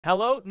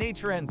Hello,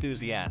 nature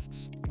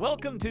enthusiasts!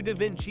 Welcome to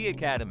DaVinci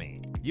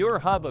Academy, your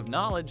hub of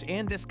knowledge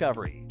and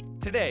discovery.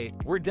 Today,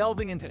 we're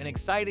delving into an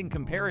exciting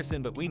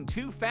comparison between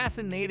two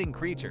fascinating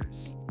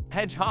creatures,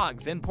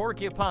 hedgehogs and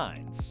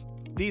porcupines.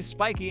 These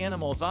spiky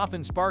animals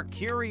often spark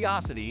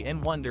curiosity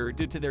and wonder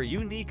due to their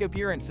unique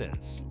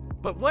appearances.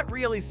 But what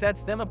really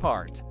sets them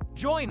apart?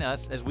 Join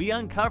us as we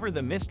uncover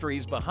the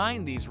mysteries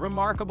behind these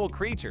remarkable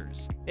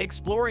creatures,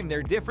 exploring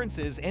their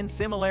differences and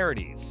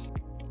similarities.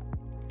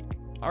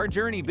 Our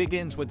journey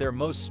begins with their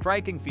most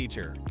striking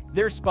feature,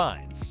 their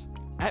spines.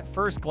 At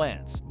first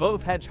glance,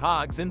 both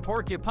hedgehogs and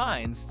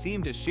porcupines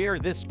seem to share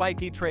this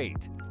spiky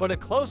trait, but a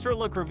closer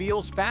look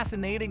reveals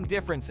fascinating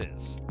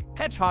differences.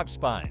 Hedgehog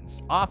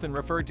spines, often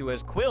referred to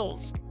as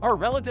quills, are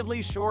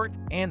relatively short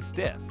and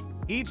stiff.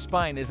 Each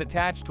spine is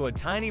attached to a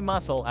tiny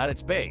muscle at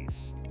its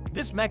base.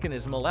 This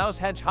mechanism allows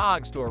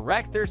hedgehogs to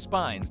erect their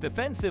spines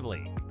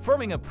defensively,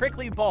 forming a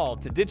prickly ball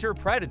to deter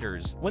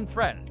predators when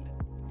threatened.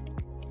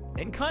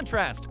 In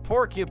contrast,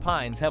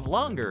 porcupines have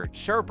longer,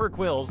 sharper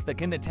quills that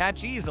can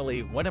detach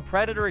easily when a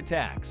predator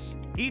attacks.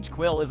 Each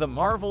quill is a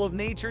marvel of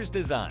nature's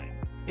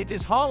design. It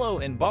is hollow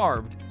and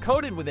barbed,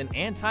 coated with an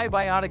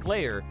antibiotic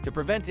layer to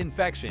prevent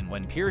infection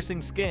when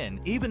piercing skin,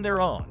 even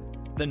their own.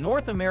 The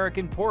North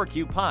American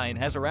porcupine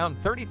has around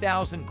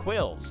 30,000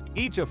 quills,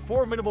 each a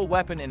formidable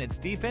weapon in its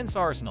defense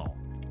arsenal.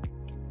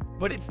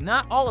 But it's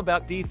not all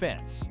about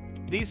defense.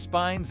 These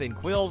spines and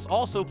quills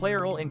also play a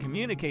role in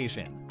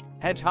communication.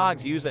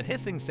 Hedgehogs use a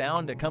hissing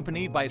sound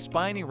accompanied by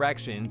spine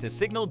erection to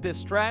signal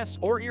distress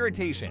or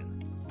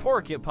irritation.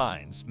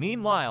 Porcupines,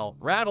 meanwhile,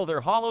 rattle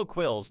their hollow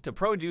quills to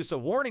produce a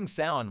warning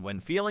sound when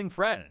feeling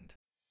threatened.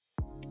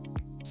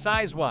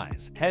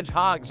 Size-wise,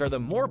 hedgehogs are the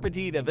more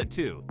petite of the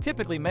two,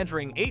 typically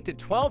measuring 8 to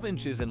 12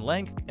 inches in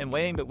length and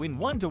weighing between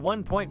 1 to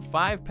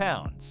 1.5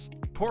 pounds.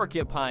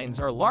 Porcupines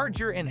are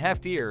larger and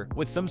heftier,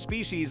 with some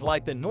species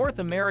like the North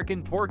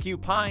American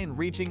porcupine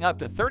reaching up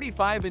to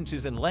 35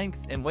 inches in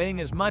length and weighing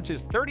as much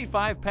as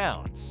 35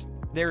 pounds.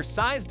 Their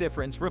size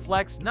difference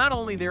reflects not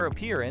only their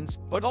appearance,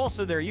 but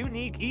also their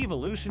unique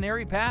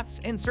evolutionary paths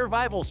and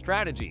survival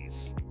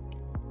strategies.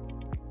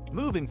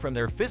 Moving from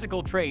their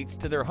physical traits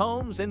to their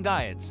homes and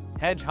diets,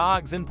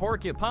 hedgehogs and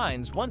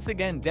porcupines once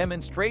again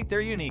demonstrate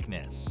their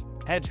uniqueness.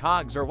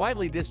 Hedgehogs are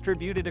widely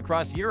distributed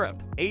across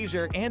Europe,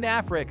 Asia, and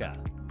Africa.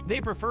 They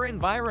prefer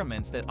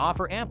environments that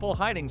offer ample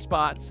hiding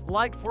spots,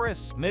 like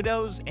forests,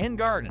 meadows, and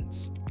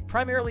gardens.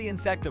 Primarily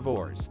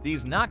insectivores,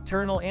 these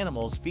nocturnal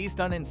animals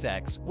feast on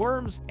insects,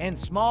 worms, and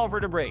small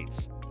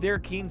vertebrates. Their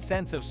keen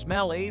sense of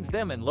smell aids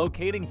them in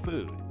locating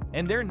food,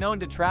 and they're known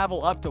to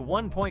travel up to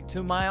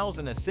 1.2 miles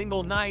in a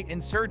single night in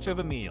search of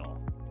a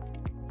meal.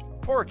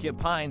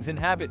 Porcupines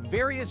inhabit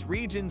various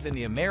regions in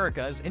the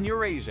Americas and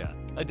Eurasia,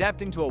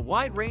 adapting to a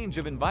wide range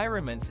of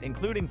environments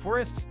including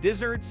forests,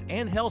 deserts,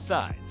 and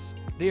hillsides.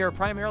 They are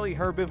primarily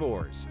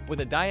herbivores,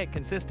 with a diet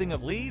consisting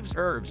of leaves,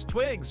 herbs,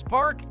 twigs,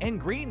 bark,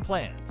 and green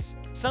plants.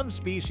 Some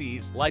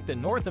species, like the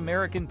North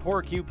American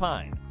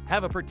porcupine,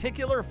 have a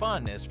particular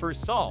fondness for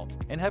salt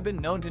and have been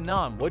known to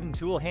gnaw wooden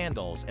tool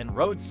handles and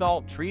road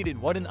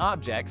salt-treated wooden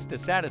objects to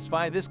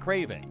satisfy this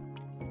craving.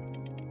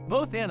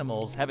 Both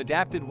animals have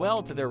adapted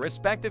well to their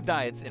respective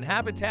diets and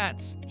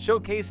habitats,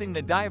 showcasing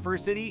the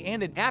diversity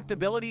and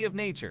adaptability of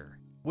nature.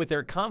 With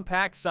their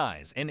compact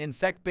size and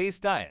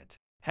insect-based diet,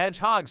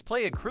 hedgehogs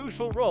play a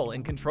crucial role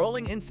in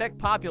controlling insect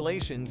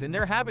populations in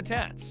their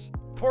habitats.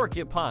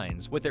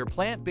 Porcupines, with their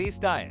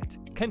plant-based diet,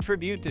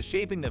 contribute to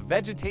shaping the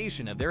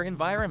vegetation of their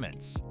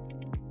environments.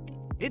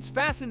 It's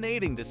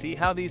fascinating to see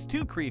how these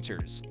two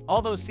creatures,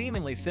 although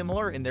seemingly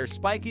similar in their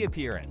spiky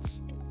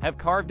appearance, have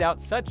carved out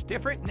such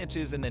different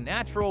niches in the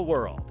natural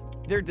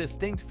world. Their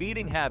distinct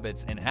feeding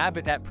habits and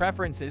habitat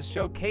preferences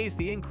showcase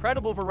the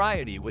incredible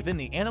variety within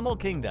the animal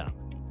kingdom.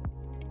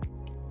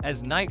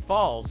 As night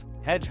falls,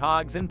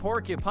 hedgehogs and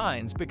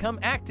porcupines become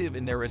active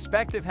in their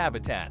respective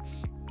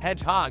habitats.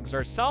 Hedgehogs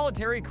are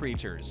solitary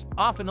creatures,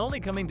 often only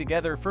coming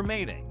together for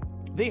mating.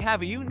 They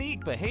have a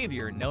unique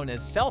behavior known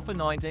as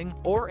self-anointing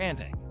or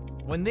anting.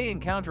 When they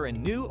encounter a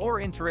new or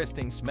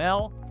interesting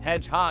smell,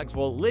 hedgehogs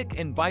will lick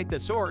and bite the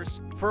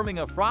source, forming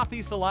a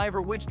frothy saliva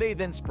which they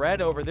then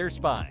spread over their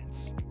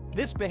spines.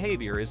 This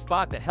behavior is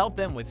thought to help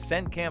them with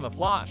scent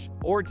camouflage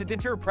or to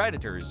deter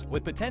predators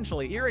with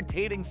potentially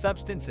irritating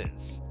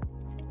substances.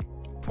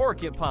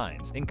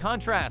 Porcupines, in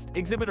contrast,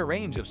 exhibit a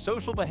range of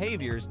social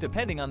behaviors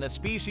depending on the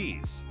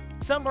species.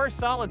 Some are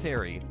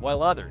solitary,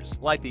 while others,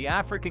 like the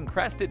African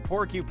crested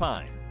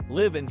porcupine,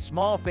 live in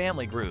small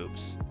family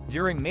groups.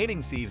 During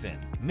mating season,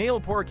 male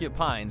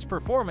porcupines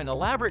perform an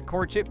elaborate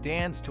courtship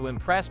dance to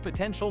impress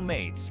potential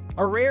mates,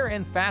 a rare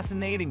and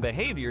fascinating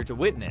behavior to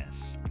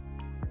witness.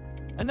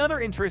 Another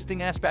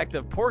interesting aspect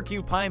of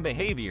porcupine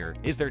behavior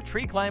is their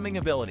tree climbing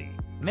ability.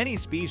 Many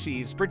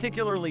species,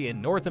 particularly in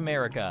North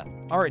America,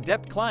 are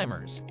adept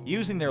climbers,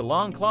 using their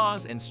long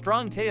claws and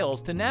strong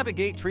tails to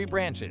navigate tree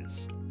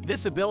branches.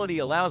 This ability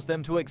allows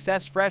them to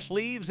access fresh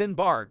leaves and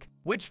bark,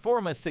 which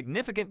form a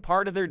significant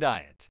part of their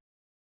diet.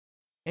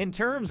 In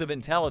terms of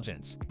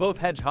intelligence, both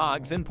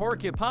hedgehogs and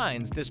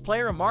porcupines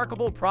display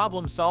remarkable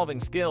problem-solving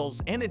skills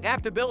and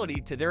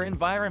adaptability to their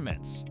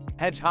environments.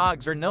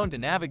 Hedgehogs are known to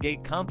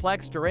navigate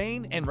complex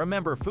terrain and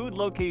remember food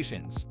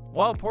locations,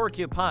 while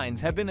porcupines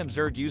have been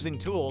observed using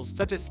tools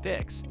such as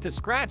sticks to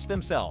scratch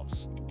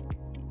themselves.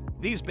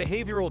 These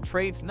behavioral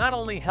traits not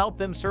only help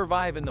them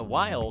survive in the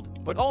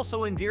wild, but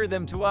also endear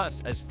them to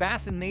us as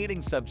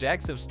fascinating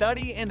subjects of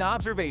study and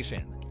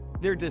observation.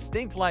 Their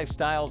distinct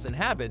lifestyles and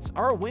habits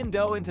are a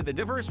window into the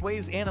diverse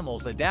ways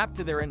animals adapt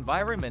to their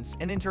environments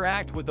and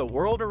interact with the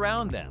world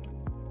around them.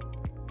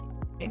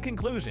 In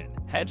conclusion,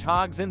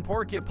 hedgehogs and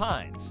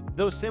porcupines,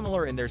 though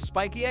similar in their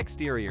spiky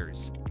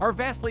exteriors, are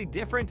vastly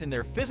different in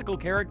their physical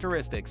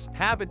characteristics,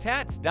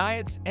 habitats,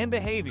 diets, and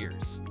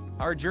behaviors.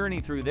 Our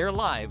journey through their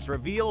lives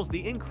reveals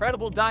the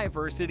incredible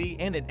diversity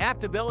and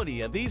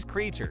adaptability of these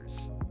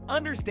creatures.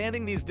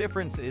 Understanding these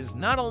differences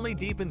not only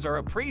deepens our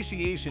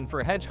appreciation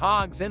for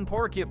hedgehogs and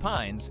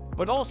porcupines,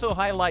 but also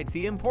highlights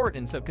the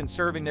importance of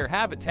conserving their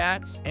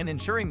habitats and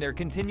ensuring their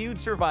continued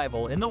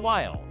survival in the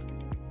wild.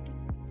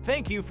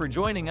 Thank you for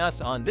joining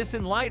us on this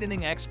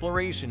enlightening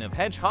exploration of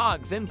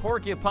hedgehogs and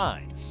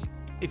porcupines.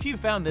 If you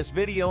found this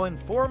video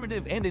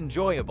informative and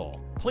enjoyable,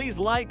 please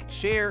like,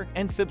 share,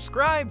 and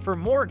subscribe for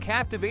more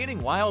captivating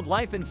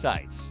wildlife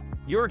insights.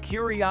 Your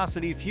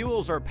curiosity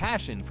fuels our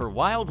passion for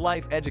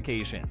wildlife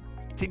education.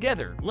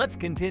 Together, let's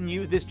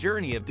continue this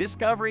journey of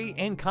discovery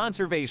and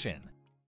conservation.